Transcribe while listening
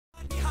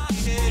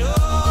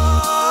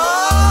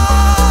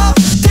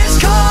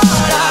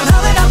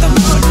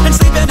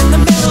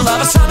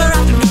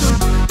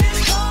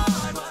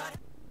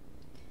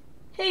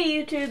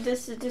YouTube,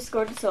 this is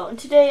Discord Soul, and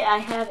today I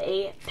have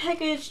a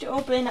package to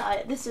open.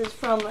 This is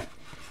from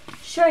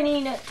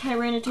Shining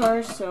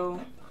Tyranitar, so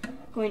I'm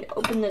going to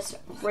open this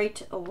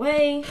right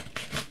away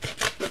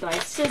with my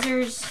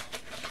scissors,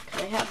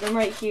 because I have them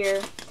right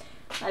here.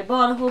 I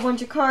bought a whole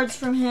bunch of cards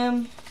from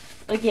him.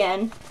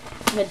 Again,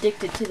 I'm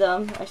addicted to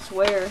them, I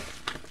swear.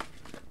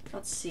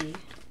 Let's see.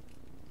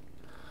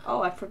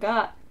 Oh, I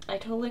forgot. I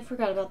totally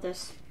forgot about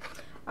this.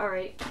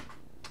 Alright.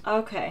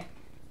 Okay.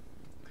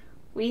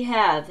 We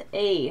have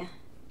a...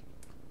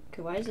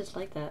 Okay, why is this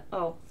like that?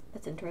 Oh,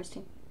 that's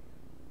interesting.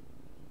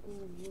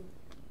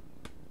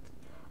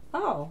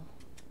 Oh.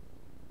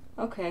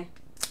 Okay.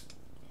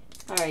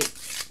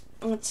 Alright.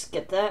 Let's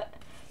get that.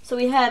 So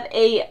we have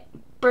a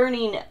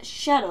Burning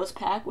Shadows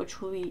pack, which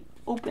will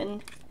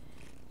open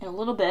in a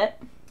little bit.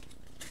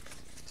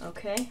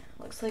 Okay.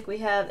 Looks like we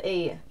have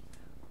a...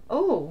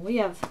 Oh, we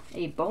have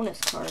a bonus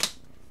card.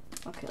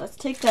 Okay, let's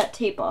take that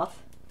tape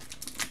off,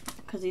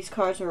 because these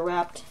cards are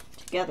wrapped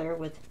together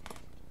with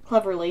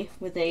cleverly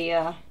with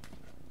a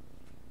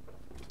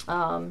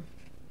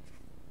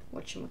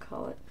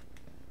whatchamacallit.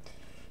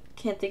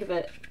 Can't think of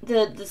it.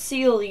 The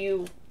seal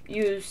you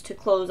use to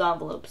close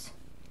envelopes.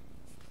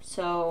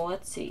 So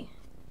let's see.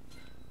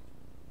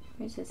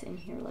 Why is this in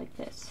here like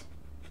this?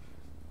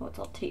 Oh, it's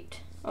all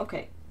taped.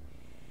 Okay.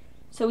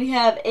 So we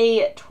have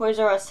a Toys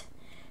R Us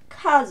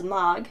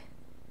Cosmog.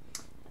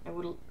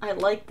 I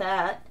like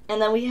that.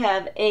 And then we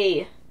have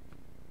a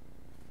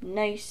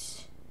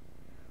nice...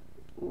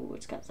 Ooh,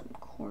 it's got some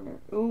corner.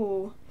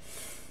 Ooh.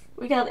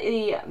 We got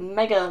a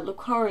Mega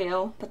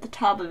Lucario, but the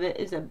top of it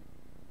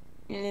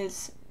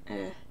is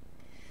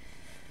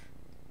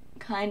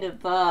kind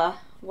of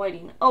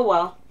whiting. Oh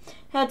well,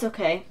 that's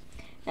okay.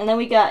 And then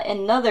we got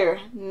another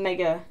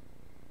Mega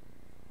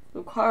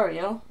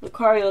Lucario.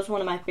 Lucario is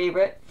one of my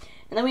favorite.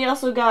 And then we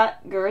also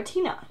got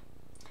Giratina.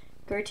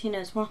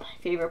 Giratina is one of my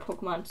favorite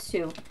Pokemon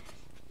too.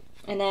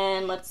 And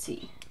then let's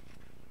see.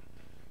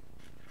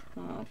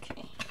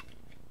 Okay.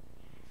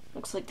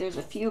 Looks like there's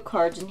a few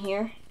cards in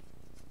here.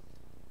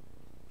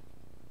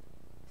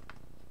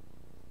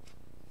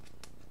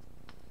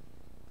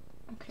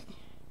 Okay.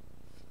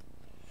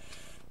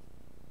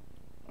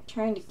 I'm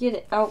trying to get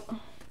it out.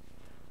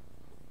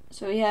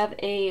 So we have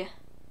a...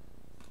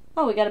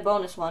 Oh, we got a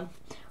bonus one.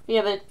 We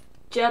have a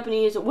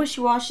Japanese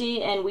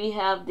Wishy-Washy, and we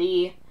have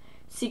the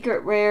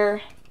Secret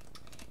Rare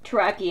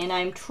Teraki, and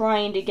I'm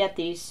trying to get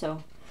these,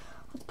 so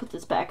let's put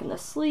this back in the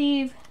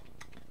sleeve.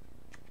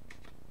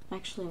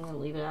 Actually, I'm going to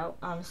leave it out,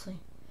 honestly,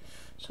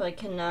 so I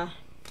can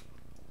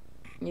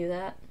do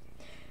that.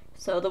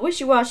 So the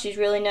Wishy-Washy is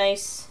really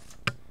nice.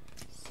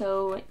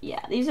 So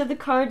yeah, these are the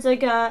cards I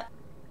got.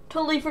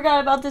 Totally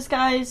forgot about this,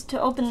 guys, to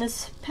open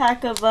this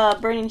pack of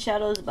Burning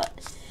Shadows,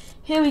 but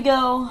here we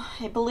go.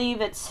 I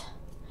believe I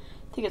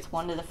think it's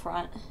one to the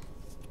front.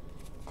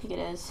 I think it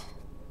is.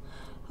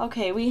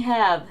 Okay, we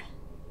have,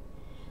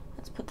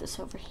 let's put this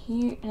over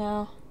here.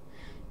 No,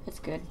 that's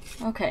good.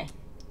 Okay.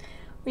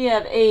 We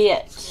have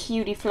a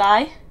Cutie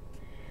Fly,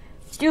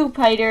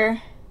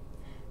 Dewpider.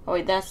 Oh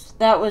wait,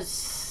 that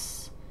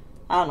was,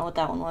 I don't know what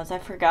that one was. I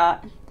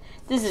forgot.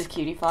 This is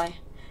Cutie Fly.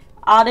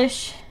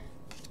 Oddish,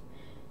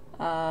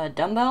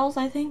 Dumbbells,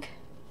 I think.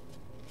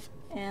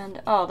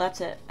 And oh,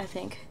 that's it, I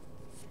think.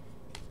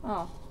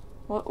 Oh,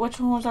 which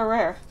one was our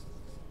rare?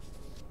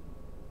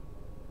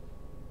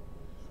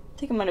 I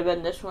think it might have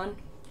been this one.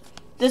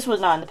 This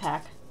was not in the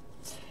pack.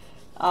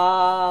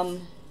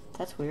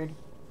 That's weird.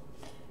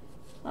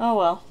 Oh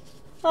well.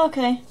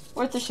 Okay,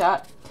 worth a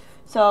shot.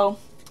 So,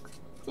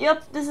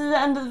 yep, this is the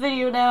end of the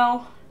video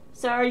now.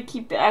 Sorry to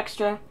keep it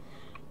extra.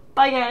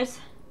 Bye, guys.